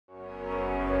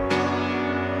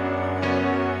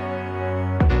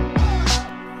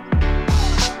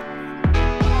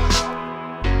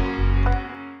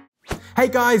Hey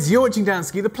guys, you're watching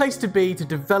Dansky, the place to be to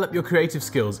develop your creative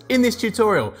skills. In this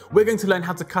tutorial, we're going to learn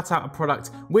how to cut out a product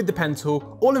with the pen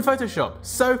tool, all in Photoshop.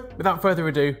 So, without further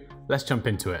ado, let's jump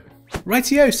into it.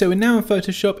 Rightio, so we're now in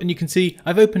Photoshop and you can see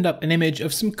I've opened up an image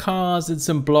of some cars and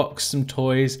some blocks, some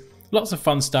toys, lots of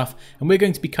fun stuff, and we're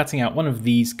going to be cutting out one of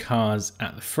these cars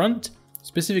at the front,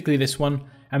 specifically this one,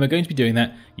 and we're going to be doing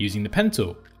that using the pen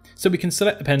tool. So we can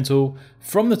select the pen tool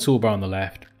from the toolbar on the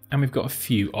left, and we've got a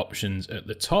few options at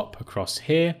the top across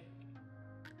here.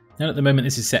 And at the moment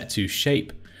this is set to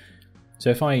shape. So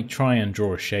if I try and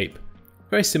draw a shape,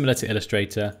 very similar to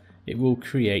Illustrator, it will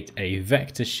create a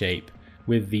vector shape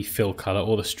with the fill color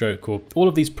or the stroke or all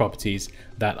of these properties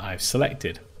that I've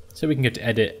selected. So we can go to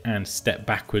edit and step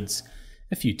backwards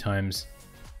a few times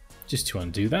just to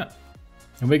undo that.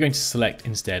 And we're going to select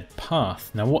instead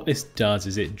path. Now what this does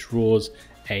is it draws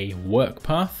a work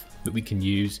path that we can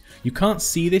use. You can't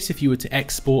see this if you were to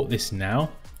export this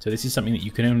now. So this is something that you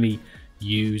can only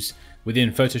use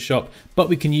within Photoshop, but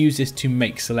we can use this to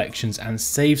make selections and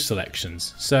save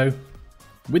selections. So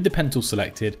with the pen tool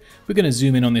selected, we're going to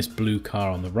zoom in on this blue car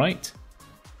on the right.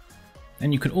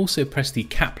 And you can also press the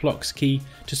cap locks key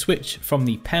to switch from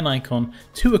the pen icon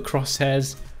to a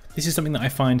crosshairs. This is something that I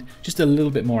find just a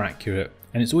little bit more accurate,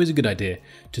 and it's always a good idea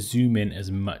to zoom in as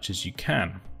much as you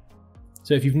can.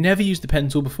 So if you've never used the pen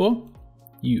tool before,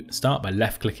 you start by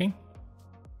left clicking,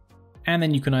 and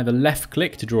then you can either left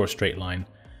click to draw a straight line,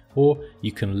 or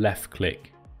you can left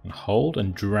click and hold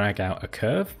and drag out a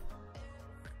curve.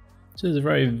 So there's a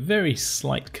very, very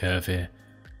slight curve here.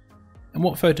 And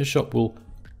what Photoshop will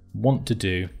want to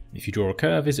do if you draw a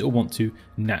curve is it will want to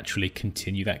naturally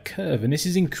continue that curve. And this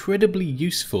is incredibly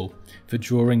useful for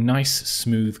drawing nice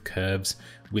smooth curves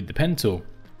with the pen tool.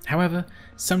 However,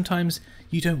 sometimes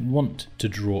you don't want to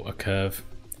draw a curve.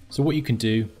 So what you can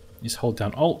do is hold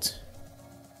down Alt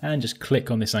and just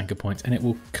click on this anchor point and it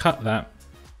will cut that,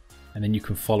 and then you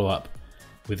can follow up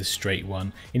with a straight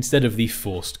one instead of the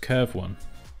forced curve one.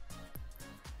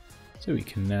 So we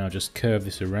can now just curve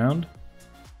this around.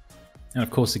 And of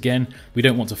course, again, we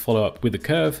don't want to follow up with a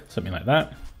curve, something like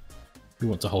that. We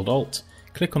want to hold Alt,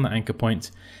 click on the anchor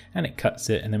point, and it cuts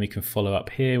it, and then we can follow up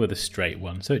here with a straight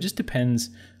one. So it just depends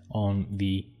on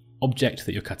the object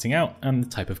that you're cutting out and the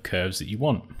type of curves that you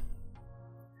want.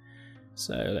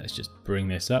 So let's just bring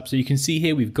this up. So you can see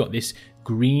here we've got this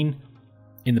green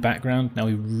in the background. Now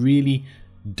we really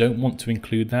don't want to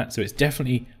include that, so it's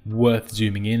definitely worth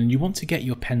zooming in, and you want to get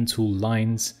your pen tool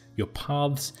lines, your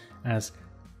paths, as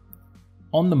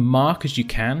on the mark as you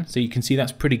can. So you can see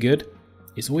that's pretty good.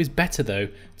 It's always better though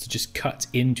to just cut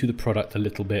into the product a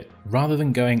little bit rather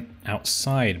than going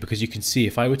outside, because you can see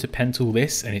if I were to pen tool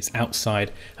this and it's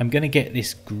outside, I'm going to get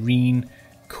this green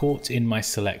caught in my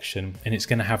selection, and it's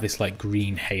going to have this like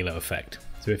green halo effect.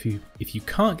 So if you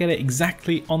can't get it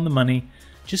exactly on the money,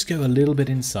 just go a little bit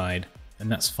inside, and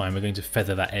that's fine. We're going to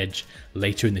feather that edge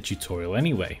later in the tutorial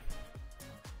anyway.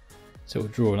 So we'll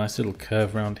draw a nice little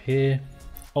curve around here,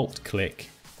 Alt click.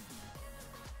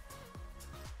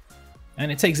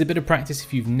 And it takes a bit of practice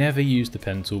if you've never used the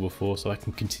pen tool before, so I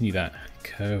can continue that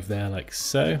curve there like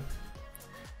so.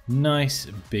 Nice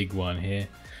big one here.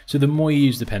 So the more you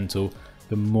use the pen tool,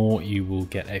 the more you will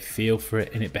get a feel for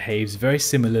it, and it behaves very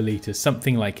similarly to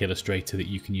something like Illustrator that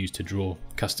you can use to draw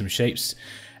custom shapes.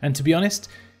 And to be honest,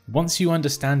 once you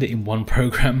understand it in one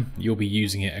program, you'll be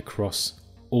using it across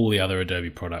all the other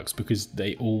Adobe products because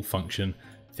they all function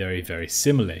very, very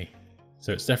similarly.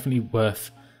 So it's definitely worth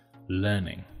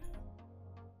learning.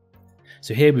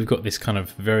 So here we've got this kind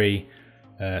of very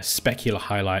specular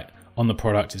highlight on the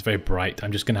product. It's very bright.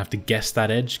 I'm just going to have to guess that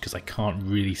edge because I can't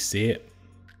really see it.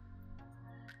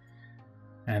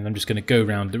 And I'm just going to go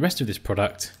around the rest of this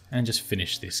product and just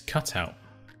finish this cutout.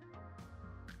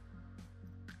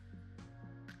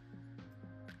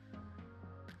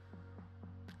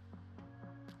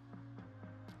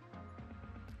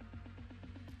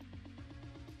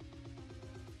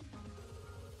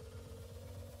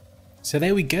 So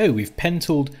there we go, we've pen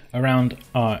tooled around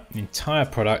our entire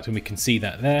product and we can see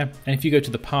that there. And if you go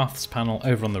to the paths panel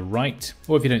over on the right,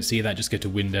 or if you don't see that, just go to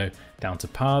window, down to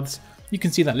paths, you can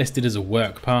see that listed as a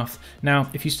work path. Now,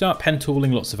 if you start pen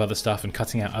tooling lots of other stuff and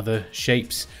cutting out other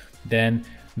shapes, then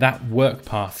that work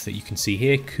path that you can see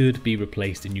here could be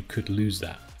replaced and you could lose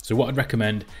that. So what I'd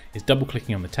recommend is double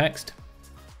clicking on the text,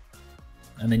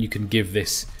 and then you can give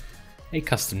this a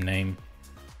custom name.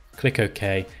 Click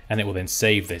OK, and it will then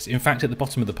save this. In fact, at the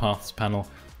bottom of the paths panel,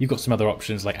 you've got some other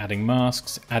options like adding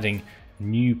masks, adding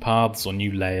new paths or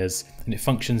new layers, and it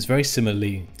functions very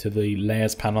similarly to the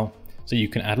layers panel. So you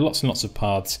can add lots and lots of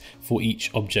paths for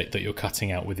each object that you're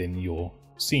cutting out within your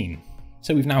scene.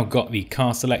 So we've now got the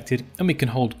car selected, and we can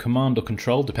hold Command or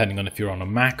Control depending on if you're on a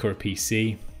Mac or a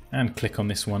PC, and click on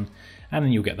this one, and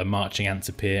then you'll get the marching ants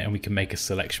appear, and we can make a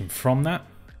selection from that.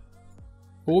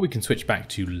 Or we can switch back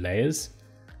to Layers,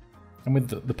 and with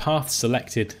the path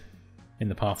selected in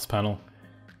the Paths panel,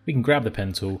 we can grab the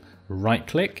pen tool, right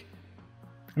click,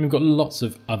 and we've got lots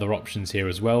of other options here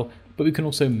as well, but we can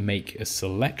also make a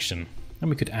selection,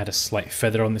 and we could add a slight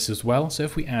feather on this as well. So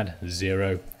if we add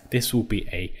 0, this will be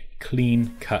a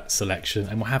clean cut selection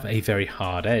and will have a very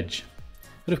hard edge.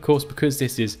 But of course, because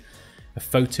this is a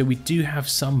photo, we do have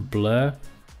some blur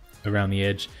around the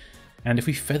edge, and if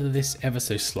we feather this ever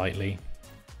so slightly,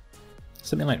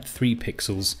 something like 3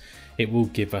 pixels, it will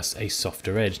give us a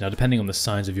softer edge. Now, depending on the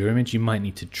size of your image, you might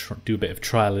need to do a bit of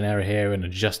trial and error here and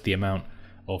adjust the amount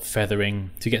of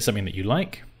feathering to get something that you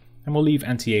like. And we'll leave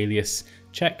anti-alias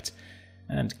checked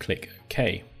and click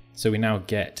OK. So we now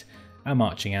get our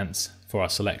marching ants for our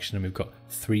selection, and we've got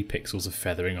 3 pixels of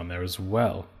feathering on there as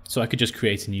well. So I could just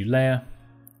create a new layer,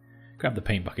 grab the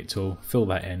paint bucket tool, fill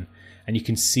that in, and you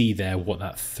can see there what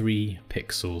that 3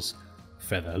 pixels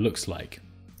feather looks like.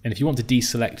 And if you want to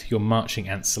deselect your marching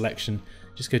ant selection,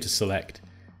 just go to Select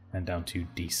and down to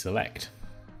Deselect.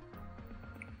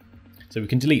 So we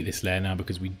can delete this layer now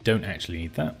because we don't actually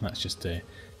need that. That's just a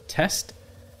test.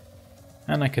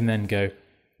 And I can then go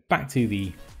back to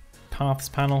the Paths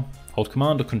panel, hold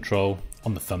Command or Control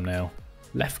on the thumbnail,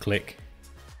 left click,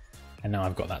 and now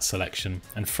I've got that selection.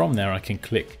 And from there I can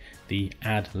click the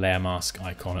Add Layer Mask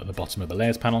icon at the bottom of the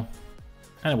Layers panel,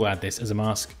 and it will add this as a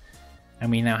mask. And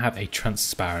we now have a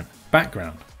transparent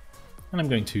background. And I'm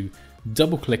going to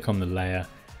double click on the layer,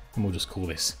 and we'll just call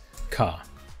this car.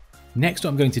 Next, what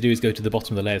I'm going to do is go to the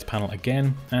bottom of the Layers panel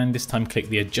again, and this time click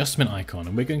the adjustment icon,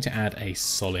 and we're going to add a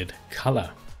solid color.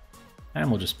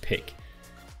 And we'll just pick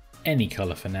any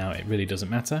color for now, it really doesn't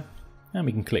matter. And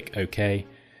we can click OK,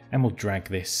 and we'll drag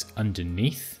this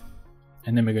underneath.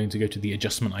 And then we're going to go to the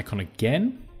adjustment icon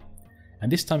again.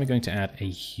 And this time we're going to add a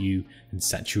hue and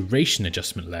saturation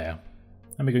adjustment layer.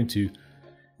 And we're going to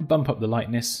bump up the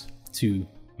lightness to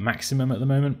maximum at the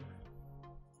moment.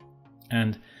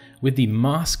 And with the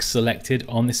mask selected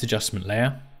on this adjustment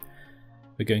layer,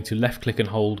 we're going to left click and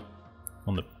hold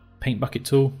on the paint bucket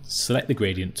tool, select the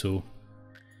gradient tool,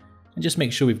 and just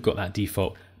make sure we've got that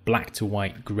default black to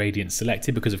white gradient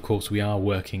selected, because of course we are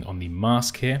working on the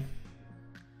mask here.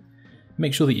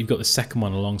 Make sure that you've got the second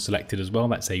one along selected as well.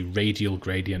 That's a radial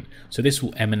gradient, so this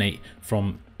will emanate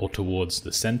from or towards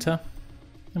the center.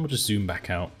 And we'll just zoom back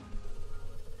out,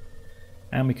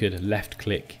 and we could left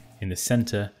click in the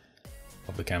center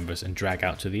of the canvas and drag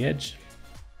out to the edge,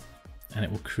 and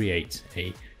it will create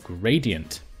a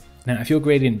gradient. Now if your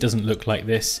gradient doesn't look like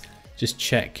this, just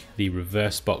check the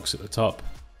reverse box at the top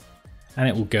and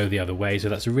it will go the other way. So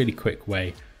that's a really quick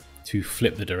way to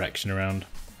flip the direction around.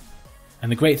 And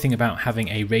the great thing about having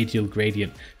a radial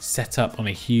gradient set up on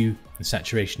a hue and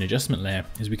saturation adjustment layer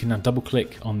is we can now double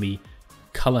click on the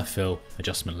color fill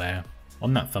adjustment layer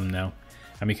on that thumbnail,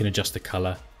 and we can adjust the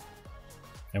color.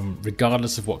 And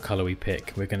regardless of what color we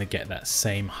pick, we're going to get that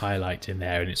same highlight in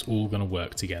there, and it's all going to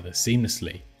work together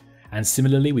seamlessly. And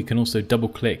similarly, we can also double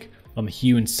click on the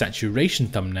hue and saturation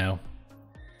thumbnail,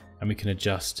 and we can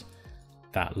adjust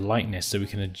that lightness. So we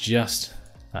can adjust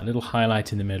that little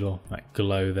highlight in the middle, that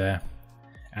glow there,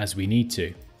 as we need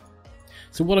to.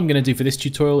 So what I'm going to do for this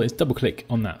tutorial is double click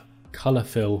on that color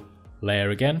fill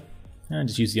layer again, and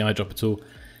just use the eyedropper tool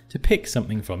to pick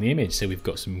something from the image. So we've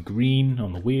got some green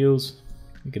on the wheels.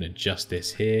 We can adjust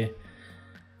this here.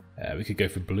 We could go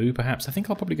for blue perhaps. I think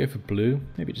I'll probably go for blue.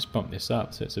 Maybe just bump this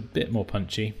up so it's a bit more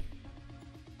punchy.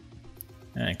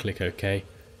 And click OK.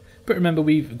 But remember,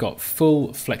 we've got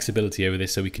full flexibility over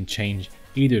this, so we can change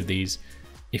either of these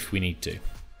if we need to.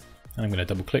 And I'm going to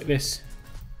double click this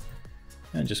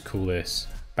and just call this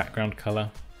background color,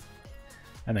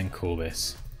 and then call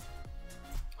this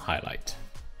highlight,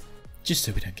 just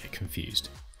so we don't get confused.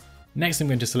 Next, I'm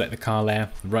going to select the car layer,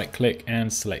 right click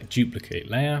and select duplicate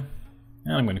layer.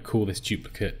 And I'm going to call this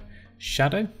duplicate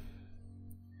shadow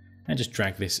and just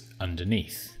drag this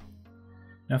underneath.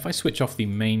 Now, if I switch off the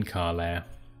main car layer,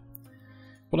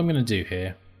 what I'm going to do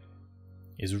here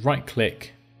is right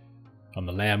click on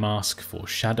the layer mask for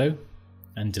shadow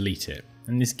and delete it.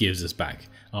 And this gives us back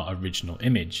our original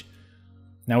image.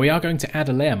 Now we are going to add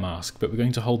a layer mask, but we're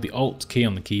going to hold the Alt key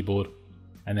on the keyboard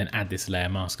and then add this layer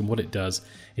mask. And what it does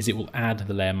is it will add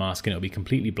the layer mask, and it'll be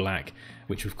completely black,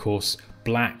 which of course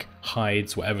black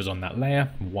hides whatever's on that layer,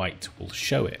 white will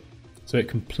show it. So it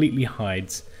completely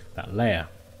hides that layer.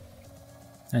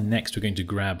 And next we're going to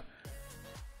grab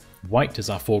white as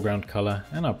our foreground color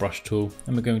and our brush tool,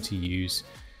 and we're going to use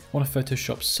want to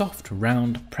Photoshop soft,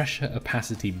 round, pressure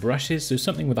opacity brushes, so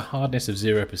something with a hardness of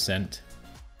 0%.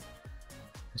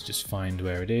 Let's just find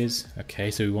where it is. Okay,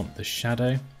 so we want the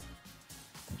shadow.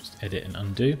 Just edit and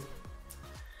undo.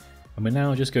 And we're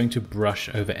now just going to brush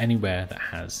over anywhere that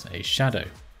has a shadow.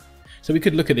 So we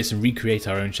could look at this and recreate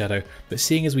our own shadow, but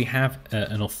seeing as we have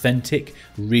an authentic,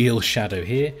 real shadow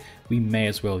here, we may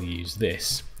as well use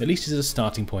this, at least as a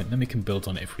starting point, then we can build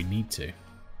on it if we need to.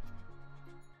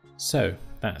 So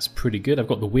that's pretty good. I've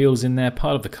got the wheels in there,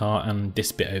 part of the car, and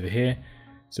this bit over here.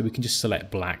 So we can just select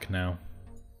black now,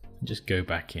 and just go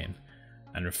back in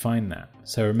and refine that.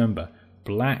 So remember,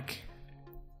 black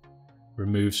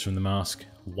removes from the mask,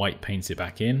 white paints it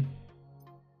back in.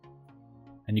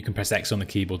 And you can press X on the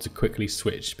keyboard to quickly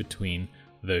switch between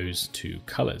those two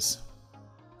colors.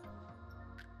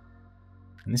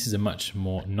 And this is a much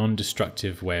more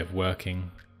non-destructive way of working.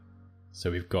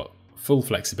 So we've got full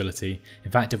flexibility.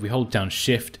 In fact, if we hold down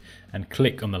Shift and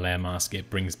click on the layer mask, it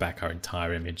brings back our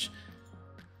entire image.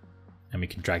 And we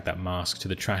can drag that mask to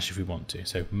the trash if we want to.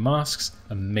 So masks,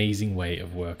 amazing way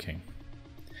of working.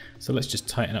 So let's just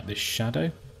tighten up this shadow.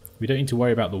 We don't need to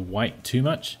worry about the white too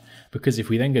much, because if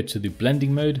we then go to the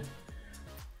blending mode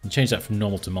and change that from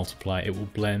normal to multiply, it will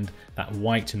blend that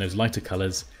white and those lighter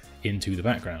colors into the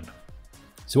background.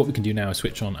 So what we can do now is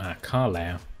switch on our car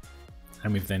layer,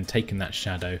 and we've then taken that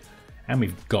shadow and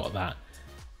we've got that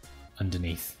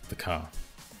underneath the car.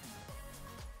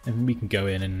 And we can go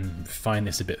in and refine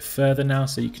this a bit further now.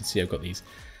 So you can see I've got these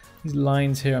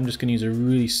lines here. I'm just going to use a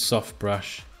really soft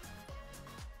brush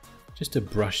just to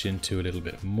brush into a little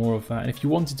bit more of that. And if you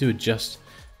wanted to adjust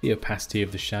the opacity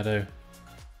of the shadow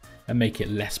and make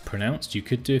it less pronounced, you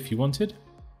could do if you wanted.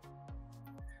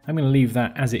 I'm going to leave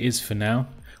that as it is for now.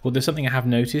 Although something I have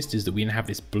noticed is that we have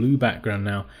this blue background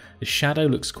now. The shadow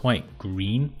looks quite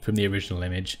green from the original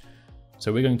image.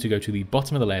 So we're going to go to the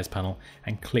bottom of the layers panel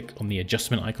and click on the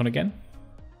adjustment icon again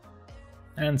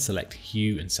and select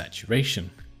hue and saturation.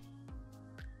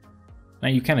 Now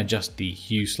you can adjust the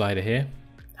hue slider here.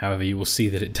 However, you will see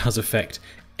that it does affect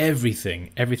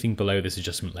everything below this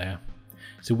adjustment layer.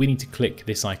 So we need to click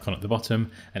this icon at the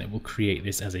bottom and it will create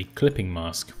this as a clipping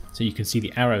mask. So you can see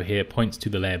the arrow here points to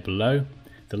the layer below.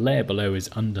 The layer below is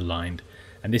underlined,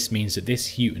 and this means that this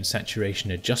hue and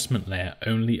saturation adjustment layer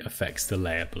only affects the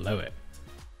layer below it.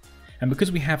 And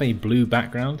because we have a blue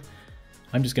background,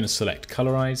 I'm just going to select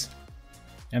colorize,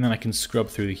 and then I can scrub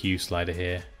through the hue slider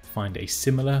here, find a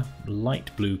similar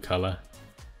light blue color,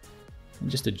 and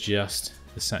just adjust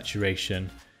the saturation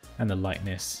and the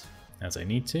lightness as I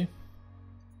need to.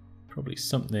 Probably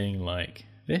something like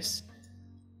this.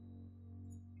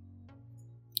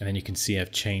 And then you can see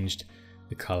I've changed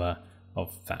the color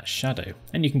of that shadow.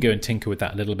 And you can go and tinker with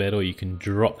that a little bit, or you can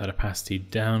drop that opacity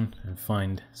down and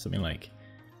find something like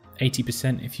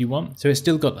 80% if you want. So it's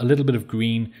still got a little bit of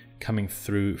green coming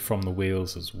through from the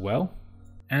wheels as well.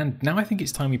 And now I think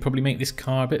it's time we probably make this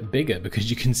car a bit bigger, because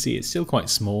you can see it's still quite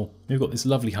small. We've got this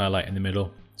lovely highlight in the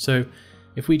middle. So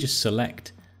if we just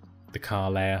select the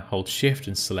car layer, hold Shift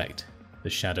and select the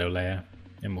shadow layer,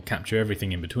 and we'll capture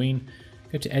everything in between.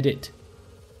 Go to Edit,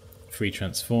 Free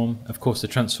Transform. Of course the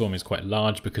transform is quite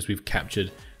large because we've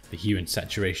captured the hue and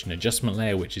saturation adjustment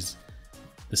layer, which is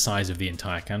the size of the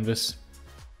entire canvas.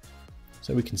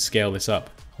 So we can scale this up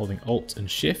holding Alt and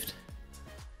Shift,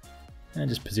 and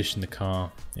just position the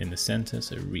car in the center,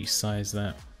 so resize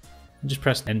that. And just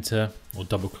press Enter or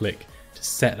double click to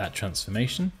set that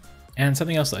transformation. And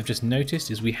something else that I've just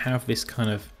noticed is we have this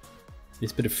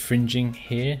bit of fringing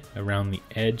here around the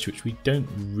edge, which we don't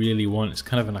really want. It's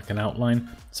kind of like an outline.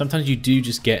 Sometimes you do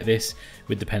just get this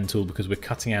with the pen tool because we're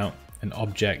cutting out an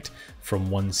object from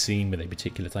one scene with a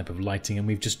particular type of lighting, and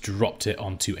we've just dropped it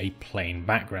onto a plain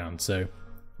background. So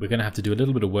we're going to have to do a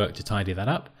little bit of work to tidy that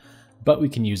up. But we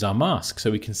can use our mask. So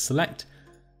we can select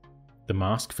the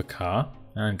mask for car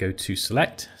and go to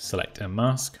select a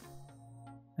mask.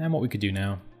 And what we could do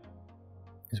now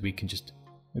is we can just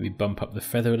maybe bump up the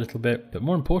feather a little bit, but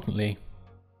more importantly,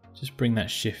 just bring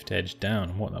that shift edge down.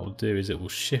 And what that will do is it will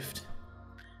shift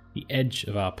the edge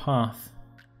of our path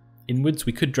inwards.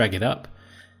 We could drag it up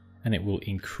and it will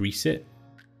increase it.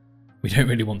 We don't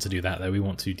really want to do that though. We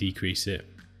want to decrease it.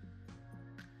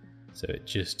 So it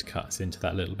just cuts into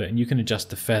that little bit, and you can adjust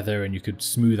the feather and you could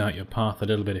smooth out your path a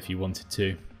little bit if you wanted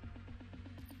to.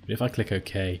 But if I click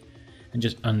OK and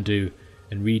just undo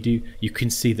and redo, you can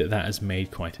see that that has made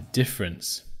quite a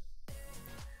difference.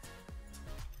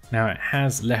 Now it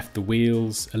has left the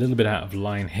wheels a little bit out of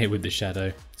line here with the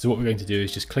shadow. So what we're going to do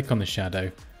is just click on the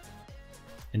shadow,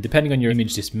 and depending on your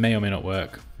image this may or may not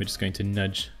work. We're just going to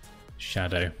nudge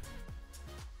shadow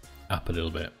up a little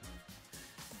bit.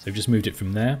 So we've just moved it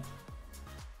from there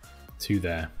to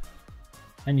there.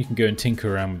 And you can go and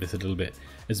tinker around with this a little bit,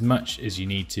 as much as you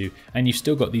need to. And you've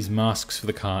still got these masks for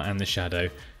the car and the shadow,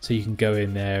 so you can go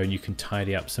in there and you can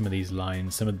tidy up some of these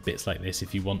lines, some of the bits like this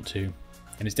if you want to.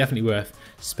 And it's definitely worth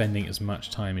spending as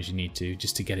much time as you need to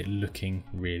just to get it looking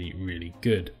really, really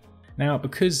good. Now,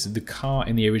 because the car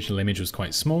in the original image was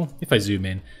quite small, if I zoom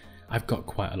in, I've got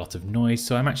quite a lot of noise,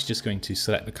 so I'm actually just going to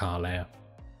select the car layer,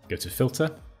 go to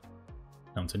Filter,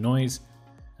 down to Noise,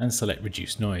 and select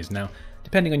Reduce Noise. Now,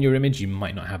 depending on your image, you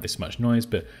might not have this much noise,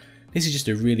 but this is just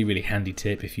a really, really handy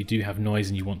tip. If you do have noise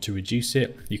and you want to reduce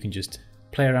it, you can just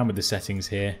play around with the settings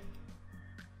here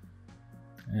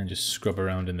and just scrub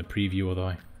around in the preview, although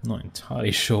I'm not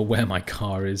entirely sure where my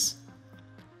car is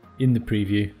in the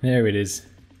preview. There it is.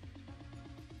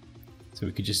 So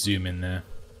we could just zoom in there.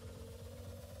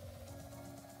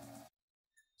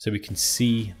 So we can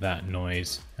see that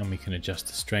noise and we can adjust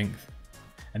the strength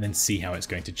and then see how it's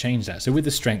going to change that. So with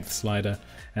the strength slider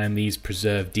and these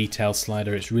preserve detail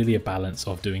slider, it's really a balance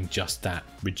of doing just that,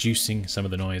 reducing some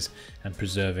of the noise and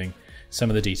preserving some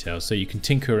of the details. So you can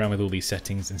tinker around with all these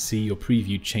settings and see your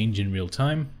preview change in real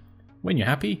time. When you're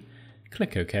happy,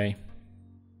 click OK.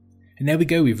 And there we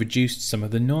go, we've reduced some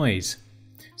of the noise.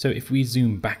 So if we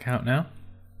zoom back out now,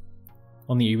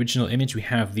 on the original image we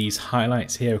have these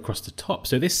highlights here across the top.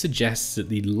 So this suggests that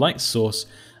the light source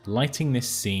lighting this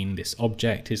scene, this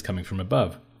object, is coming from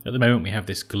above. At the moment we have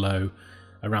this glow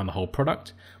around the whole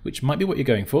product, which might be what you're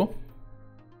going for.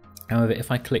 However,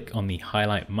 if I click on the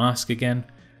highlight mask again,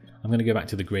 I'm going to go back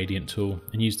to the gradient tool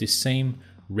and use this same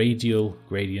radial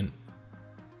gradient,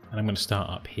 and I'm going to start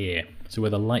up here, so where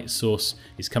the light source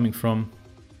is coming from.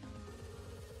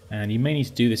 And you may need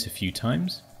to do this a few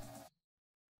times.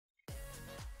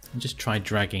 And just try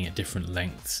dragging at different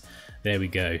lengths. There we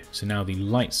go. So now the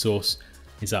light source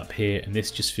is up here, and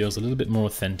this just feels a little bit more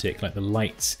authentic, like the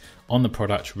lights on the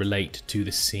product relate to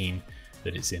the scene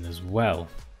that it's in as well.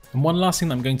 And one last thing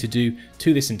that I'm going to do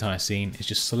to this entire scene is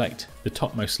just select the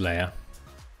topmost layer,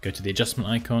 go to the adjustment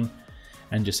icon,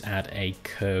 and just add a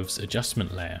curves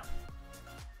adjustment layer.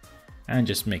 And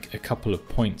just make a couple of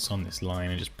points on this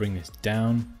line and just bring this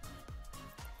down.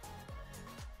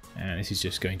 And this is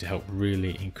just going to help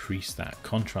really increase that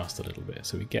contrast a little bit.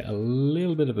 So we get a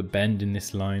little bit of a bend in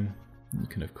this line. You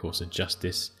can of course adjust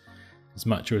this as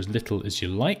much or as little as you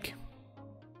like.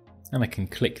 And I can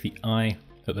click the eye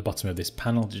at the bottom of this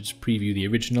panel to just preview the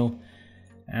original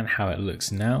and how it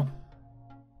looks now.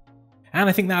 And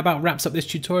I think that about wraps up this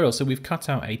tutorial. So we've cut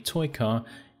out a toy car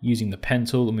using the pen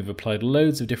tool, and we've applied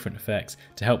loads of different effects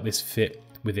to help this fit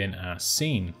within our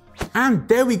scene. And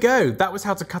there we go, that was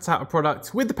how to cut out a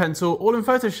product with the pen tool all in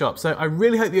Photoshop. So I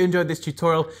really hope you enjoyed this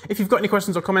tutorial. If you've got any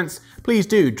questions or comments, please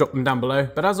do drop them down below.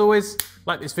 But as always,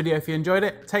 like this video if you enjoyed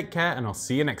it, take care, and I'll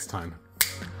see you next time.